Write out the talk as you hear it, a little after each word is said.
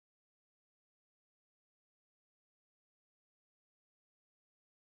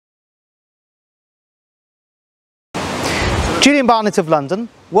Julian Barnett of London,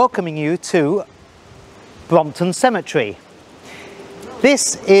 welcoming you to Brompton Cemetery.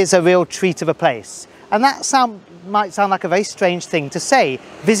 This is a real treat of a place, and that might sound like a very strange thing to say,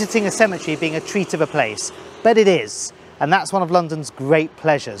 visiting a cemetery being a treat of a place, but it is, and that's one of London's great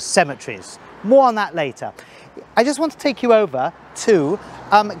pleasures, cemeteries. More on that later. I just want to take you over to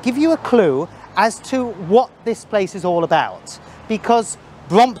give you a clue as to what this place is all about, because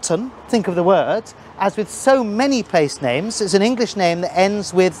Brompton, think of the word, as with so many place names, is an English name that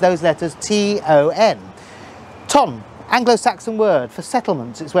ends with those letters T-O-N. Ton, Anglo-Saxon word for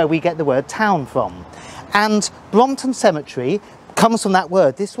settlement, is where we get the word town from. And Brompton Cemetery comes from that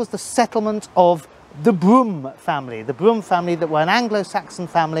word. This was the settlement of the Broom family that were an Anglo-Saxon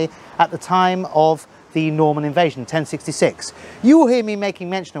family at the time of the Norman invasion, 1066. You will hear me making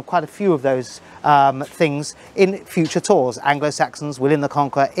mention of quite a few of those things in future tours. Anglo-Saxons, William the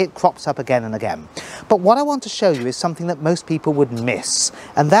Conqueror, it crops up again and again. But what I want to show you is something that most people would miss,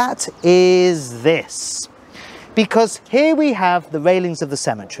 and that is this. Because here we have the railings of the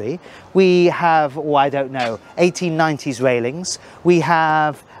cemetery. We have, oh, I don't know, 1890s railings. We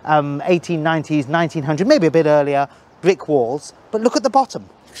have 1890s, 1900, maybe a bit earlier, brick walls. But look at the bottom.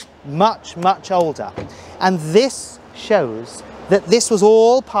 Much, much older. And this shows that this was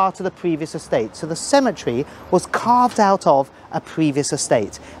all part of the previous estate. So the cemetery was carved out of a previous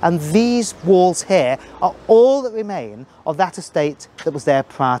estate. And these walls here are all that remain of that estate that was there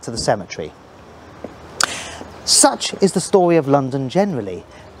prior to the cemetery. Such is the story of London generally,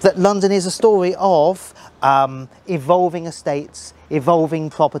 that London is a story of evolving estates, evolving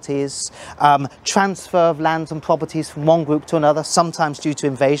properties, transfer of lands and properties from one group to another, sometimes due to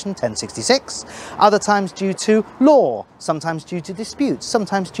invasion, 1066, other times due to law, sometimes due to disputes,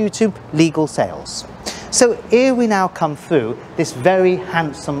 sometimes due to legal sales. So here we now come through this very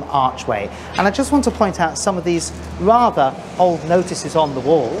handsome archway, and I just want to point out some of these rather old notices on the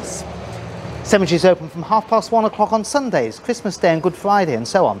walls. Cemetery is open from 1:30 on Sundays, Christmas Day and Good Friday and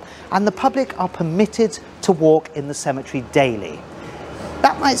so on, and the public are permitted to walk in the cemetery daily.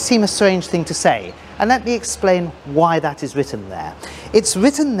 That might seem a strange thing to say, and let me explain why that is written there. It's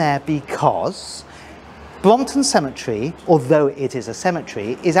written there because Brompton Cemetery, although it is a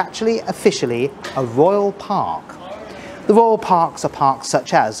cemetery, is actually officially a royal park. The royal parks are parks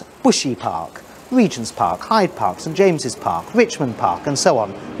such as Bushy Park, Regent's Park, Hyde Park, St James's Park, Richmond Park and so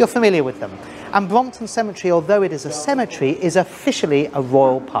on. You're familiar with them. And Brompton Cemetery, although it is a cemetery, is officially a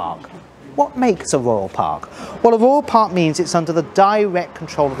royal park. What makes a royal park? Well, a royal park means it's under the direct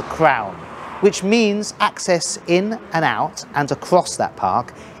control of the Crown, which means access in and out and across that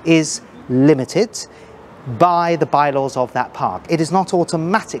park is limited by the bylaws of that park. It is not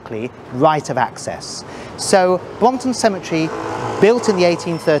automatically right of access. So Brompton Cemetery, built in the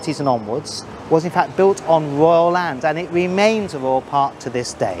 1830s and onwards, was in fact built on royal land, and it remains a royal park to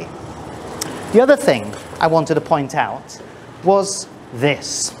this day. The other thing I wanted to point out was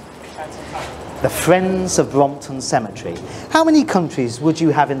this. The Friends of Brompton Cemetery. How many countries would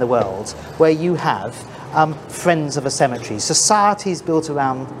you have in the world where you have friends of a cemetery, societies built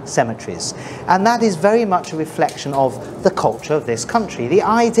around cemeteries? And that is very much a reflection of the culture of this country. The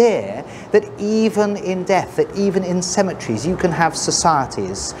idea that even in death, that even in cemeteries, you can have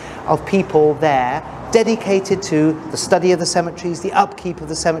societies of people there dedicated to the study of the cemeteries, the upkeep of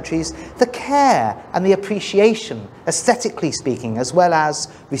the cemeteries, the care and the appreciation, aesthetically speaking, as well as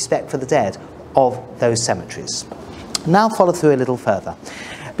respect for the dead of those cemeteries. Now follow through a little further,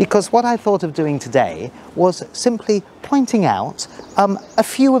 because what I thought of doing today was simply pointing out a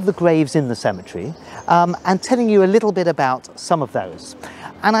few of the graves in the cemetery and telling you a little bit about some of those.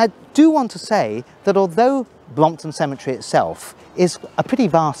 And I do want to say that although Brompton Cemetery itself is a pretty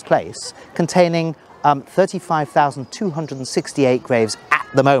vast place containing 35,268 graves at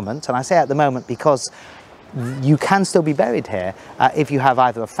the moment, and I say at the moment because you can still be buried here if you have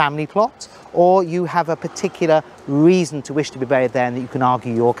either a family plot or you have a particular reason to wish to be buried there and that you can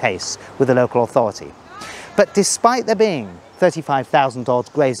argue your case with the local authority. But despite there being 35,000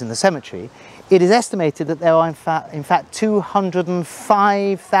 odd graves in the cemetery, it is estimated that there are in fact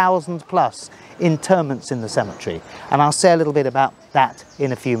 205,000 plus interments in the cemetery, and I'll say a little bit about that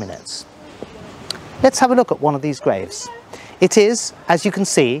in a few minutes. Let's have a look at one of these graves. It is, as you can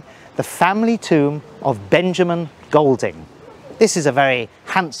see, the family tomb of Benjamin Golding. This is a very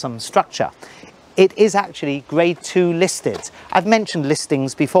handsome structure. It is actually grade 2 listed. I've mentioned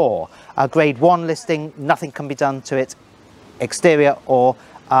listings before. A grade 1 listing, nothing can be done to it, exterior or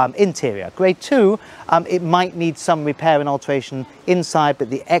interior. Grade 2, it might need some repair and alteration inside,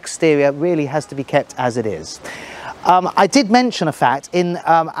 but the exterior really has to be kept as it is. I did mention a fact in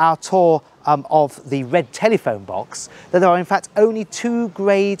our tour of the red telephone box that there are in fact only 2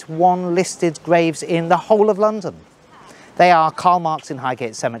 Grade 1 listed graves in the whole of London. They are Karl Marx in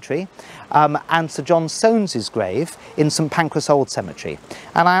Highgate Cemetery and Sir John Soanes's grave in St Pancras Old Cemetery.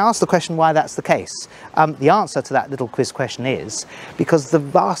 And I asked the question why that's the case. The answer to that little quiz question is because the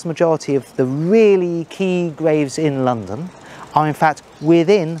vast majority of the really key graves in London are in fact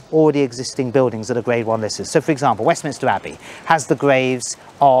within already existing buildings that are Grade 1 listed. So for example, Westminster Abbey has the graves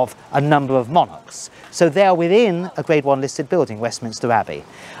of a number of monarchs. So they are within a Grade 1 listed building, Westminster Abbey.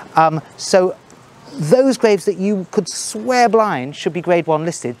 So those graves that you could swear blind should be Grade 1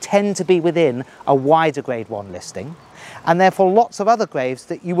 listed tend to be within a wider Grade 1 listing, and therefore lots of other graves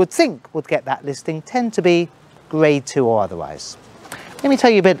that you would think would get that listing tend to be Grade 2 or otherwise. Let me tell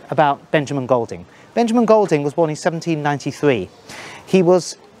you a bit about Benjamin Golding. Benjamin Golding was born in 1793. He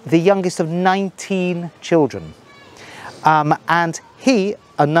was the youngest of 19 children, and he,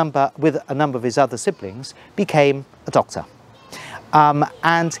 with a number of his other siblings, became a doctor.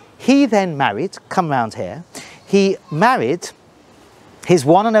 And he then married, come round here, he married his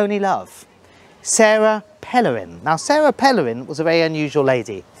one and only love, Sarah Pellerin. Now Sarah Pellerin was a very unusual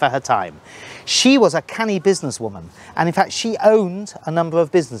lady for her time. She was a canny businesswoman, and in fact she owned a number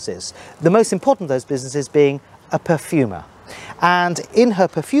of businesses, the most important of those businesses being a perfumer. And in her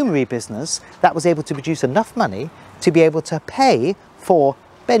perfumery business, that was able to produce enough money to be able to pay for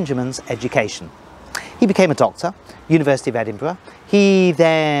Benjamin's education. He became a doctor, University of Edinburgh. He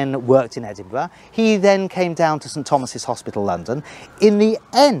then worked in Edinburgh. He then came down to St Thomas's Hospital, London. In the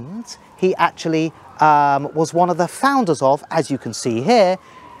end, he actually was one of the founders of, as you can see here,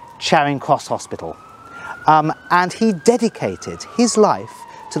 Charing Cross Hospital. And he dedicated his life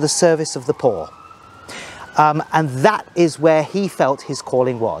to the service of the poor. And that is where he felt his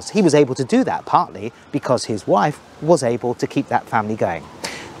calling was. He was able to do that partly because his wife was able to keep that family going.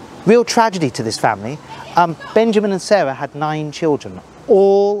 Real tragedy to this family. Benjamin and Sarah had 9 children,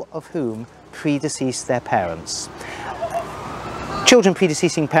 all of whom predeceased their parents. Children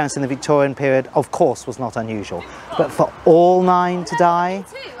predeceasing parents in the Victorian period, of course, was not unusual. But for all 9 to die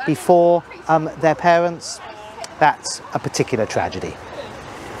before their parents, that's a particular tragedy.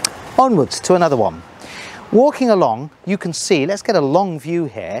 Onwards to another one. Walking along, you can see, let's get a long view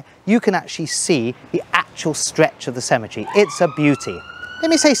here, you can actually see the actual stretch of the cemetery. It's a beauty. Let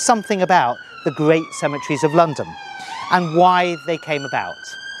me say something about the great cemeteries of London and why they came about.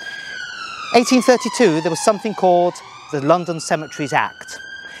 1832, there was something called the London Cemeteries Act,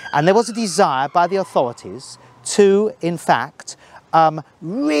 and there was a desire by the authorities to, in fact,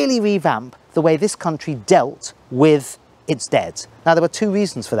 really revamp the way this country dealt with its dead. Now, there were 2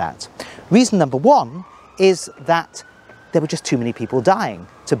 reasons for that. Reason number 1 is that there were just too many people dying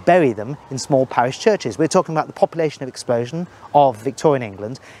to bury them in small parish churches. We're talking about the population explosion of Victorian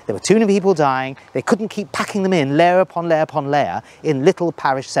England. There were too many people dying. They couldn't keep packing them in layer upon layer upon layer in little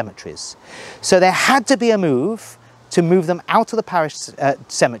parish cemeteries. So there had to be a move to move them out of the parish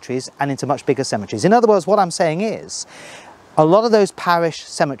cemeteries and into much bigger cemeteries. In other words, what I'm saying is a lot of those parish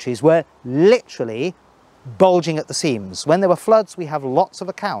cemeteries were literally bulging at the seams. When there were floods, we have lots of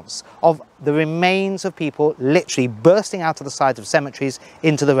accounts of the remains of people literally bursting out of the sides of cemeteries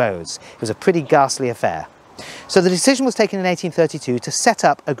into the roads. It was a pretty ghastly affair. So the decision was taken in 1832 to set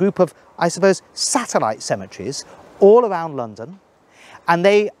up a group of, I suppose, satellite cemeteries all around London, and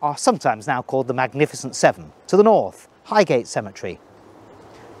they are sometimes now called the Magnificent Seven. To the north, Highgate Cemetery.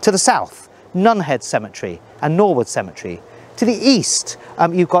 To the south, Nunhead Cemetery and Norwood Cemetery. To the east,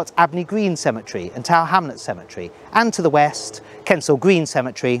 you've got Abney Green Cemetery and Tower Hamlets Cemetery, and to the west, Kensal Green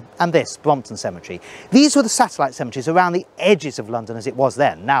Cemetery and this, Brompton Cemetery. These were the satellite cemeteries around the edges of London as it was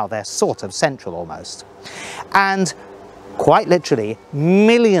then. Now they're sort of central almost. And quite literally,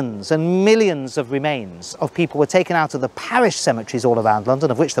 millions and millions of remains of people were taken out of the parish cemeteries all around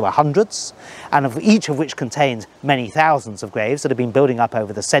London, of which there were hundreds, and of each of which contained many thousands of graves that had been building up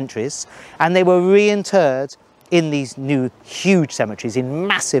over the centuries, and they were reinterred in these new huge cemeteries in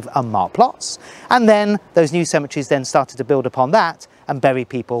massive unmarked plots, and then those new cemeteries then started to build upon that and bury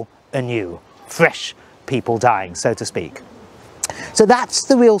people anew, fresh people dying, so to speak. So that's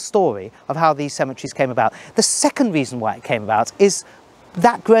the real story of how these cemeteries came about. The second reason why it came about is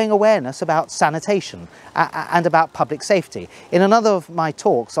that growing awareness about sanitation and about public safety. In another of my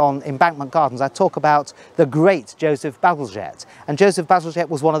talks on Embankment Gardens, I talk about the great Joseph Bazalgette, and Joseph Bazalgette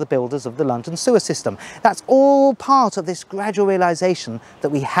was one of the builders of the London sewer system. That's all part of this gradual realisation that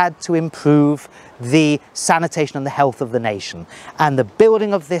we had to improve the sanitation and the health of the nation, and the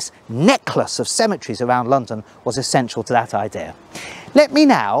building of this necklace of cemeteries around London was essential to that idea. Let me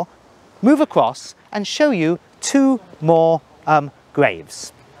now move across and show you two more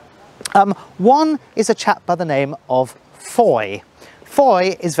graves. One is a chap by the name of Foy.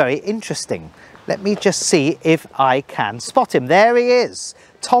 Foy is very interesting. Let me just see if I can spot him. There he is,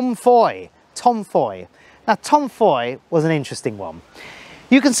 Tom Foy. Tom Foy. Now, Tom Foy was an interesting one.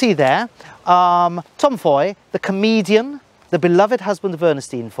 You can see there, Tom Foy, the comedian, the beloved husband of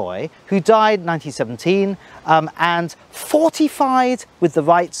Ernestine Foy, who died in 1917 and fortified with the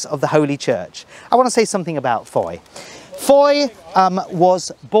rites of the Holy Church. I want to say something about Foy. Foy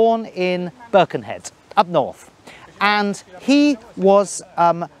was born in Birkenhead, up north, and he was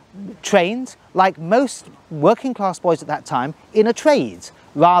trained, like most working class boys at that time, in a trade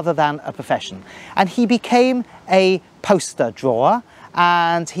rather than a profession. And he became a poster drawer,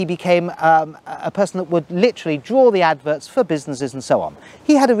 and he became a person that would literally draw the adverts for businesses and so on.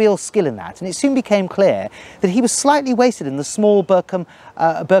 He had a real skill in that, and it soon became clear that he was slightly wasted in the small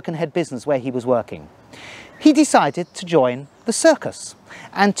Birkenhead business where he was working. He decided to join the circus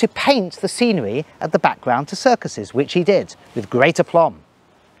and to paint the scenery at the background to circuses, which he did with great aplomb.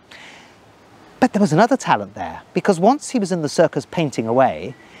 But there was another talent there, because once he was in the circus painting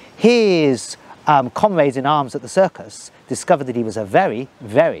away, his comrades in arms at the circus discovered that he was a very,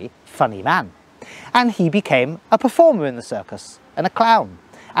 very funny man. And he became a performer in the circus, and a clown,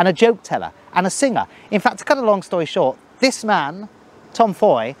 and a joke teller, and a singer. In fact, to cut a long story short, this man, Tom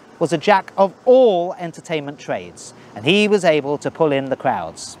Foy, was a jack of all entertainment trades, and he was able to pull in the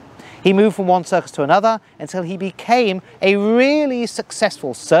crowds. He moved from one circus to another until he became a really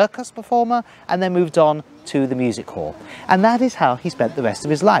successful circus performer, and then moved on to the music hall. And that is how he spent the rest of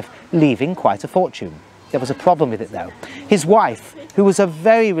his life, leaving quite a fortune. There was a problem with it though. His wife, who was a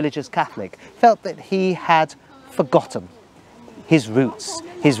very religious Catholic, felt that he had forgotten his roots,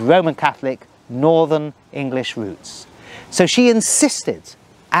 his Roman Catholic, Northern English roots. So she insisted,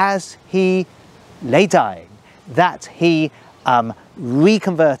 as he lay dying, that he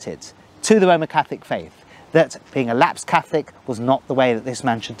reconverted to the Roman Catholic faith, that being a lapsed Catholic was not the way that this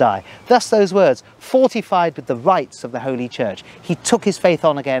man should die. Thus those words, fortified with the rites of the Holy Church. He took his faith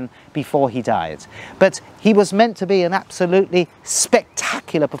on again before he died. But he was meant to be an absolutely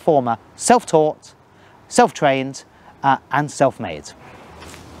spectacular performer, self-taught, self-trained, and self-made.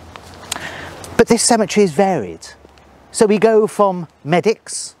 But this cemetery is varied. So we go from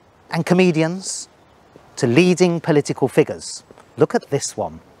medics and comedians to leading political figures. Look at this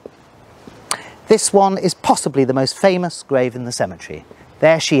one. This one is possibly the most famous grave in the cemetery.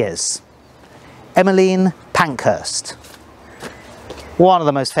 There she is, Emmeline Pankhurst. One of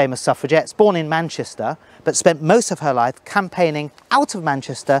the most famous suffragettes, born in Manchester, but spent most of her life campaigning out of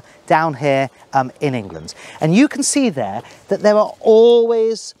Manchester down here in England. And you can see there that there are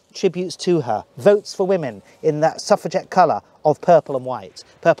always tributes to her, votes for women in that suffragette colour of purple and white.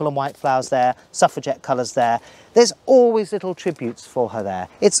 Purple and white flowers there, suffragette colours there. There's always little tributes for her there.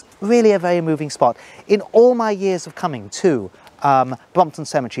 It's really a very moving spot. In all my years of coming to Brompton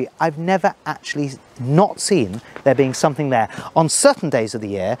Cemetery, I've never actually not seen there being something there. On certain days of the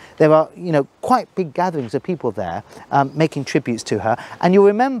year, there are, you know, quite big gatherings of people there making tributes to her. And you'll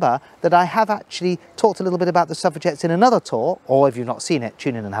remember that I have actually talked a little bit about the suffragettes in another tour, or if you've not seen it,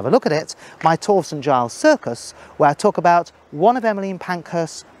 tune in and have a look at it, my tour of St Giles Circus, where I talk about one of Emmeline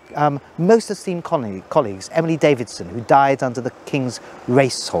Pankhurst's most esteemed colleagues, Emily Davidson, who died under the King's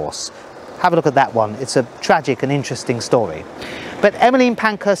racehorse. Have a look at that one. It's a tragic and interesting story. But Emmeline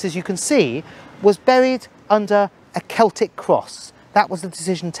Pankhurst, as you can see, was buried under a Celtic cross. That was the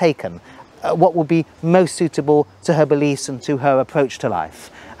decision taken, what would be most suitable to her beliefs and to her approach to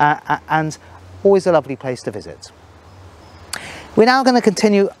life. And always a lovely place to visit. We're now going to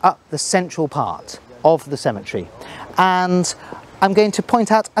continue up the central part of the cemetery. And I'm going to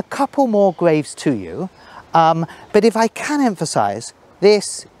point out a couple more graves to you. But if I can emphasise,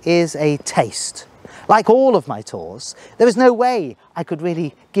 this is a taste. Like all of my tours, there is no way I could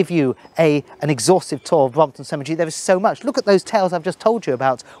really give you an exhaustive tour of Brompton Cemetery. There is so much. Look at those tales I've just told you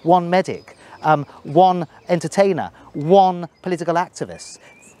about one medic, one entertainer, one political activist.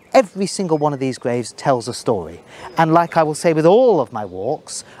 Every single one of these graves tells a story. And like I will say with all of my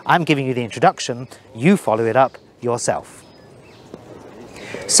walks, I'm giving you the introduction, you follow it up yourself.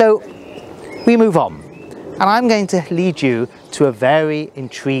 So we move on. And I'm going to lead you to a very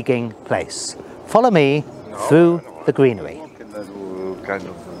intriguing place. Follow me through the greenery.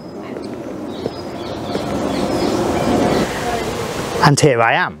 And here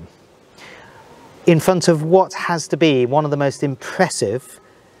I am, in front of what has to be one of the most impressive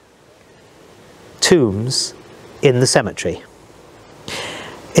tombs in the cemetery.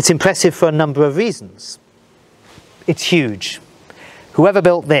 It's impressive for a number of reasons. It's huge. Whoever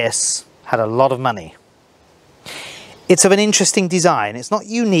built this had a lot of money. It's of an interesting design. It's not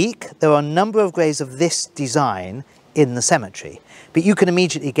unique. There are a number of graves of this design in the cemetery, but you can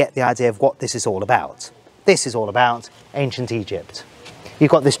immediately get the idea of what this is all about. This is all about ancient Egypt.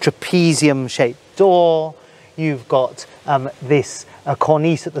 You've got this trapezium-shaped door. You've got this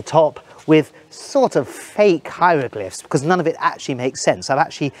cornice at the top with sort of fake hieroglyphs, because none of it actually makes sense. I've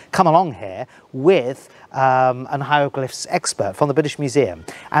actually come along here with an hieroglyphs expert from the British Museum,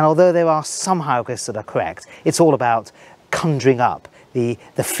 and although there are some hieroglyphs that are correct, it's all about conjuring up the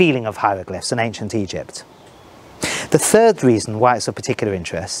feeling of hieroglyphs in ancient Egypt. The third reason why it's of particular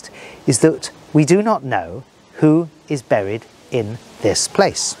interest is that we do not know who is buried in this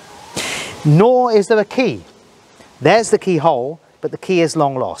place, nor is there a key. There's the keyhole, but the key is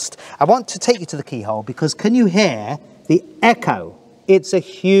long lost. I want to take you to the keyhole because can you hear the echo? It's a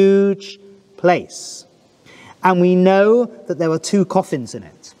huge place. And we know that there are 2 coffins in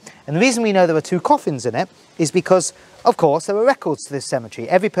it. And the reason we know there are 2 coffins in it is because, of course, there are records to this cemetery.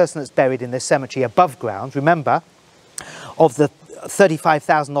 Every person that's buried in this cemetery above ground, remember, of the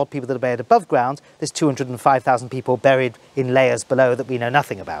 35,000 odd people that are buried above ground, there's 205,000 people buried in layers below that we know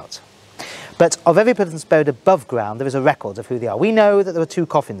nothing about. But of every person that's buried above ground, there is a record of who they are. We know that there were 2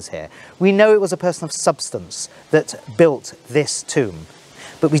 coffins here. We know it was a person of substance that built this tomb.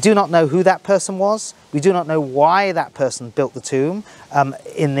 But we do not know who that person was. We do not know why that person built the tomb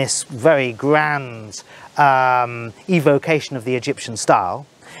in this very grand evocation of the Egyptian style.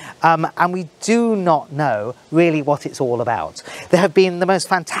 And we do not know really what it's all about. There have been the most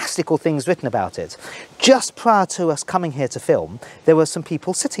fantastical things written about it. Just prior to us coming here to film, there were some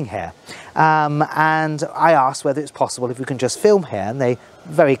people sitting here. And I asked whether it's possible if we can just film here, and they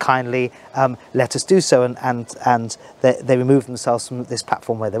very kindly let us do so, and they removed themselves from this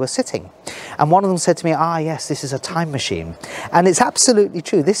platform where they were sitting. And one of them said to me, yes, this is a time machine. And it's absolutely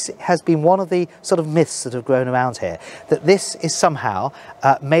true. This has been one of the sort of myths that have grown around here, that this is somehow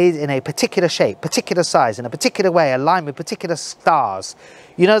made in a particular shape, particular size, in a particular way, aligned with particular stars.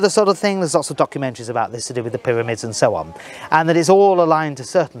 You know the sort of thing, there's lots of documentaries about this to do with the pyramids and so on. And that it's all aligned to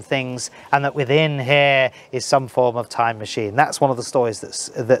certain things, and that within here is some form of time machine. That's one of the stories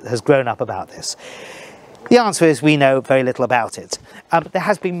that has grown up about this. The answer is we know very little about it. There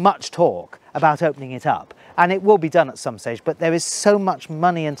has been much talk about opening it up, and it will be done at some stage, but there is so much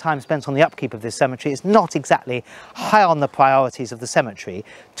money and time spent on the upkeep of this cemetery. It's not exactly high on the priorities of the cemetery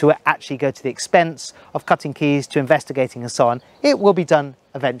to actually go to the expense of cutting keys, to investigating and so on. It will be done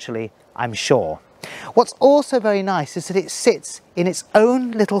eventually, I'm sure. What's also very nice is that it sits in its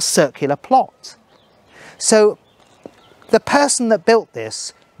own little circular plot. So the person that built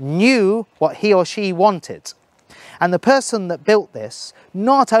this knew what he or she wanted. And the person that built this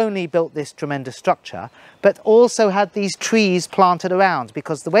not only built this tremendous structure, but also had these trees planted around,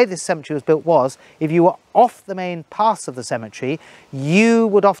 because the way this cemetery was built was, if you were off the main paths of the cemetery, you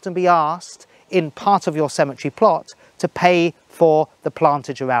would often be asked in part of your cemetery plot to pay for the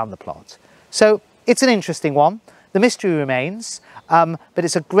plantage around the plot. So it's an interesting one. The mystery remains, but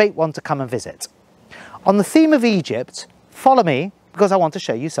it's a great one to come and visit. On the theme of Egypt, follow me, because I want to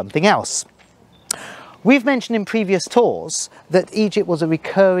show you something else. We've mentioned in previous tours that Egypt was a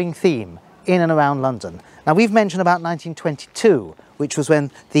recurring theme in and around London. Now we've mentioned about 1922, which was when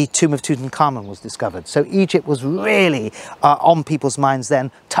the tomb of Tutankhamun was discovered. So Egypt was really on people's minds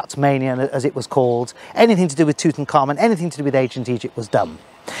then. Tutmania, as it was called. Anything to do with Tutankhamun, anything to do with ancient Egypt was done.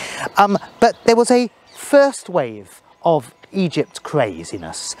 But there was a first wave of Egypt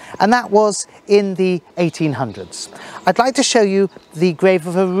craziness, and that was in the 1800s. I'd like to show you the grave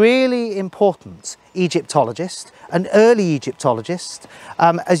of a really important Egyptologist, an early Egyptologist.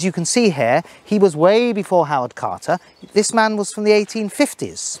 As you can see here, he was way before Howard Carter. This man was from the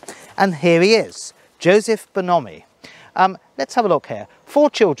 1850s, and here he is, Joseph Bonomi. Let's have a look here. 4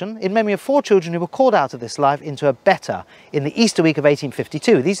 children, in memory of 4 children who were called out of this life into a better in the Easter week of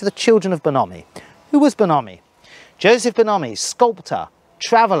 1852. These are the children of Bonomi. Who was Bonomi? Joseph Bonomi, sculptor,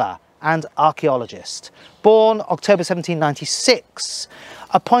 traveller and archaeologist. Born October 1796.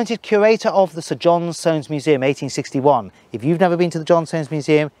 Appointed curator of the Sir John Soanes Museum, 1861. If you've never been to the John Soanes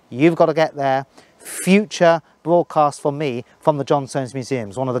Museum, you've got to get there. Future broadcast from me from the John Soanes Museum.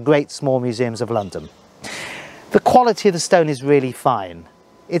 It's one of the great small museums of London. The quality of the stone is really fine.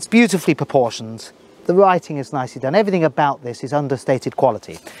 It's beautifully proportioned. The writing is nicely done. Everything about this is understated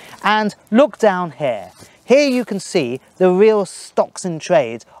quality. And look down here. Here you can see the real stocks in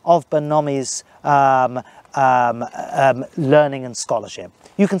trade of Bonomi's learning and scholarship.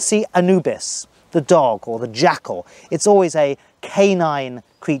 You can see Anubis, the dog or the jackal. It's always a canine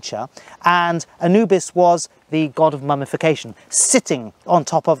creature, and Anubis was the god of mummification, sitting on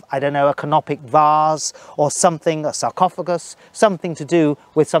top of, I don't know, a canopic vase or something, a sarcophagus, something to do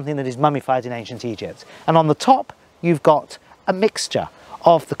with something that is mummified in ancient Egypt. And on the top, you've got a mixture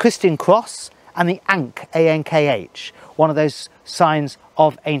of the Christian cross and the Ankh, A-N-K-H, one of those signs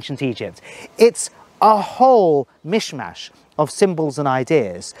of ancient Egypt. It's a whole mishmash of symbols and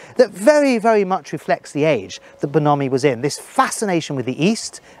ideas that very, very much reflects the age that Bonomi was in. This fascination with the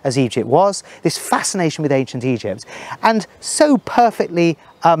East, as Egypt was, this fascination with ancient Egypt, and so perfectly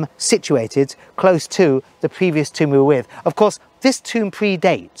situated close to the previous tomb we were with. Of course, this tomb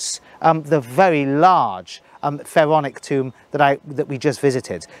predates the very large pharaonic tomb that we just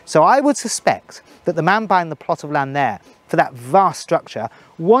visited. So I would suspect that the man buying the plot of land there for that vast structure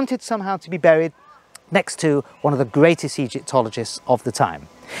wanted somehow to be buried next to one of the greatest Egyptologists of the time.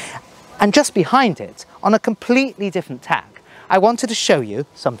 And just behind it, on a completely different tack, I wanted to show you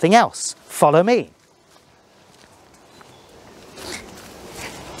something else. Follow me.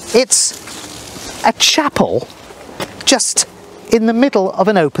 It's a chapel just in the middle of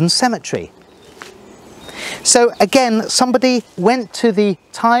an open cemetery. So again, somebody went to the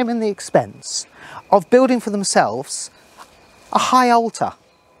time and the expense of building for themselves a high altar,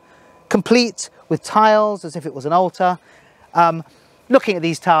 complete with tiles as if it was an altar. Looking at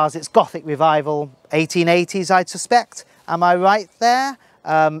these towers, it's Gothic revival, 1880s I'd suspect. Am I right there?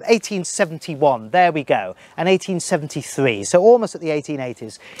 1871, there we go, and 1873, so almost at the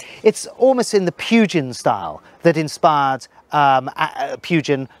 1880s. It's almost in the Pugin style that inspired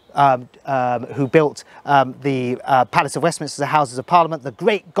Pugin, who built the Palace of Westminster, the Houses of Parliament, the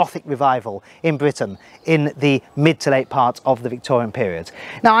great Gothic revival in Britain in the mid to late part of the Victorian period.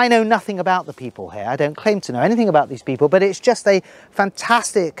 Now, I know nothing about the people here. I don't claim to know anything about these people, but it's just a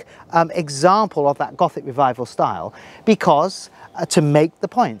fantastic example of that Gothic revival style because, to make the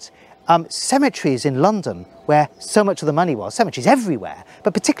point, cemeteries in London, where so much of the money was, cemeteries everywhere,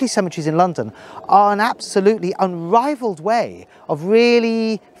 but particularly cemeteries in London, are an absolutely unrivaled way of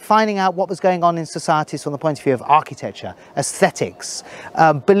really finding out what was going on in societies from the point of view of architecture, aesthetics,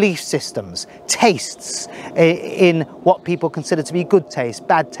 belief systems, tastes in what people consider to be good taste,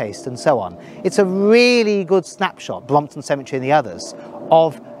 bad taste, and so on. It's a really good snapshot, Brompton Cemetery and the others,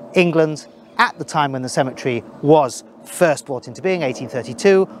 of England at the time when the cemetery was first brought into being,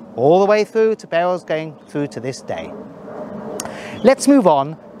 1832, all the way through to burials going through to this day. Let's move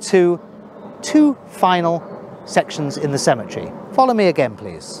on to two final sections in the cemetery. Follow me again,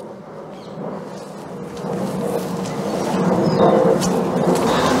 please.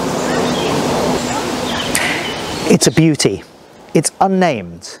 It's a beauty. It's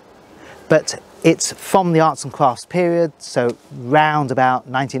unnamed, but it's from the arts and crafts period, so round about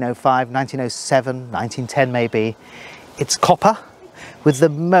 1905, 1907, 1910 maybe. It's copper with the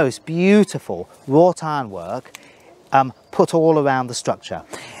most beautiful wrought ironwork put all around the structure.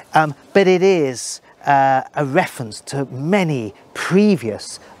 But it is a reference to many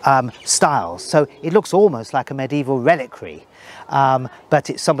previous styles, so it looks almost like a medieval reliquary, but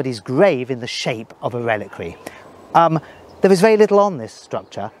it's somebody's grave in the shape of a reliquary. There is very little on this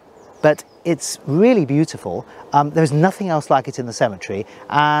structure, but it's really beautiful. There's nothing else like it in the cemetery,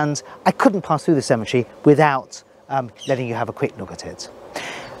 and I couldn't pass through the cemetery without letting you have a quick look at it.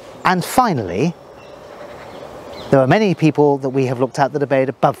 And finally, there are many people that we have looked at that are buried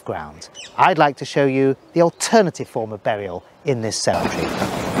above ground. I'd like to show you the alternative form of burial in this cemetery.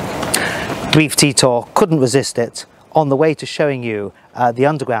 Brief detour, couldn't resist it. On the way to showing you the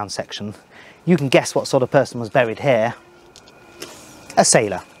underground section, you can guess what sort of person was buried here. A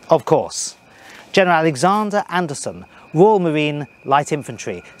sailor, of course. General Alexander Anderson, Royal Marine Light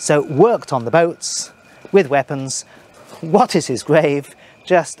Infantry, so worked on the boats with weapons. What is his grave?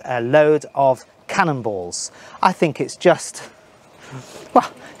 Just a load of cannonballs. I think it's just, well,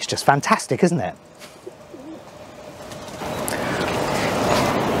 it's just fantastic, isn't it?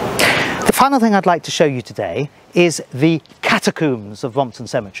 The final thing I'd like to show you today is the catacombs of Brompton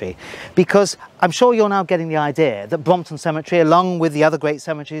Cemetery, because I'm sure you're now getting the idea that Brompton Cemetery, along with the other great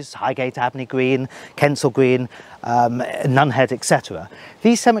cemeteries, Highgate, Abney Green, Kensal Green, Nunhead, etc.,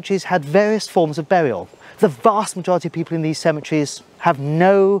 these cemeteries had various forms of burial. The vast majority of people in these cemeteries have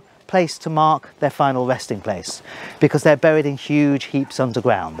no place to mark their final resting place because they're buried in huge heaps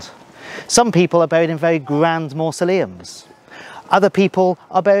underground. Some people are buried in very grand mausoleums. Other people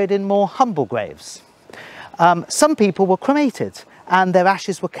are buried in more humble graves. Some people were cremated and their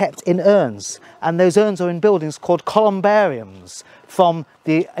ashes were kept in urns, and those urns are in buildings called columbariums, from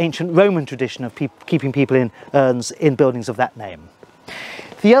the ancient Roman tradition of keeping people in urns in buildings of that name.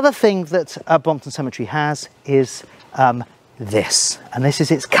 The other thing that Brompton Cemetery has is this, and this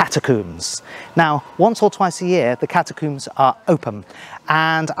is its catacombs. Now, once or twice a year, the catacombs are open,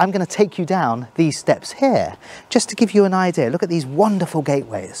 and I'm going to take you down these steps here, just to give you an idea. Look at these wonderful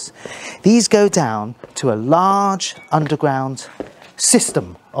gateways. These go down to a large underground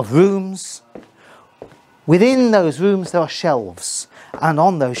system of rooms. Within those rooms, there are shelves, and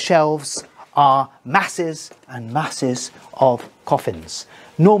on those shelves are masses and masses of coffins.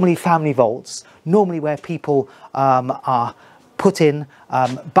 Normally family vaults, normally where people are put in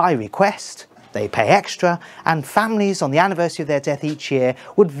by request. They pay extra, and families on the anniversary of their death each year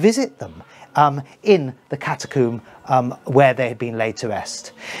would visit them in the catacomb where they had been laid to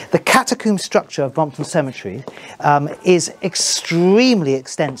rest. The catacomb structure of Brompton Cemetery is extremely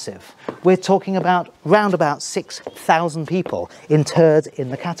extensive. We're talking about round about 6,000 people interred in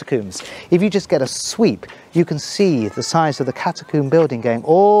the catacombs. If you just get a sweep, you can see the size of the catacomb building going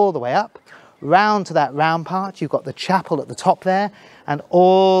all the way up, round to that round part. You've got the chapel at the top there, and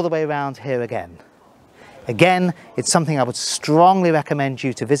all the way around here again. Again, it's something I would strongly recommend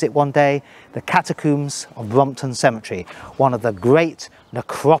you to visit one day, the catacombs of Brompton Cemetery, one of the great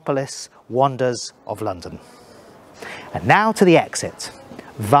necropolis wonders of London. And now to the exit,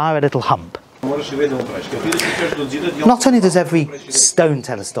 via a little hump. Not only does every stone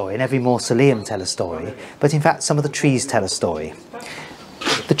tell a story and every mausoleum tell a story, but in fact some of the trees tell a story.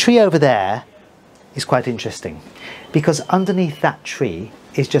 The tree over there is quite interesting, because underneath that tree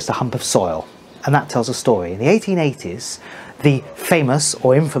is just a hump of soil, and that tells a story. In the 1880s, the famous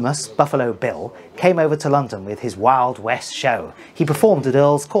or infamous Buffalo Bill came over to London with his Wild West show. He performed at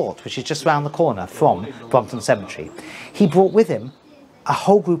Earl's Court, which is just round the corner from Brompton Cemetery. He brought with him a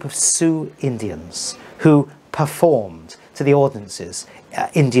whole group of Sioux Indians who performed to the ordinances,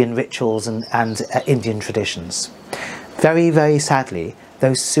 Indian rituals and Indian traditions. Very, very sadly,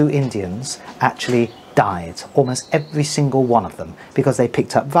 those Sioux Indians actually died, almost every single one of them, because they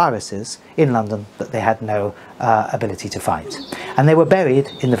picked up viruses in London that they had no ability to fight. And they were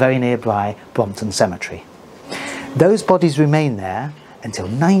buried in the very nearby Brompton Cemetery. Those bodies remained there until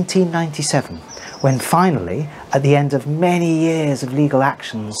 1997, when finally, at the end of many years of legal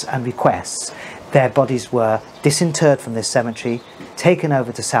actions and requests, their bodies were disinterred from this cemetery, taken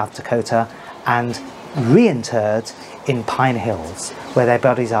over to South Dakota, and reinterred in Pine Hills, where their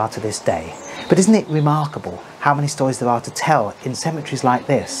bodies are to this day. But isn't it remarkable how many stories there are to tell in cemeteries like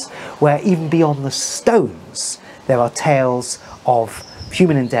this, where even beyond the stones there are tales of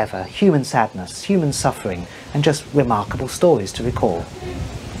human endeavour, human sadness, human suffering, and just remarkable stories to recall.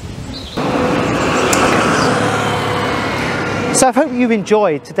 So I hope you've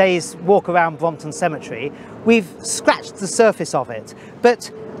enjoyed today's walk around Brompton Cemetery. We've scratched the surface of it, but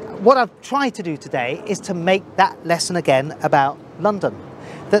what I've tried to do today is to make that lesson again about London.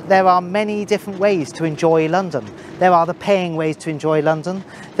 That there are many different ways to enjoy London. There are the paying ways to enjoy London.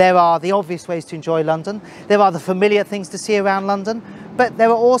 There are the obvious ways to enjoy London. There are the familiar things to see around London. But there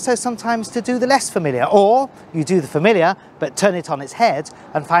are also sometimes to do the less familiar. Or you do the familiar, but turn it on its head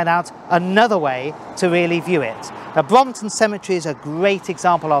and find out another way to really view it. Now, Brompton Cemetery is a great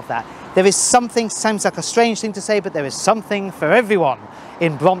example of that. There is something, sounds like a strange thing to say, but there is something for everyone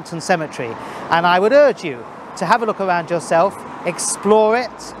in Brompton Cemetery. And I would urge you to have a look around yourself, explore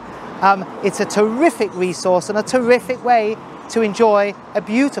it. It's a terrific resource and a terrific way to enjoy a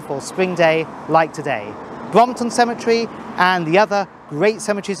beautiful spring day like today. Brompton Cemetery and the other great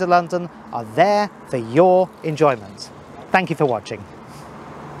cemeteries of London are there for your enjoyment. Thank you for watching.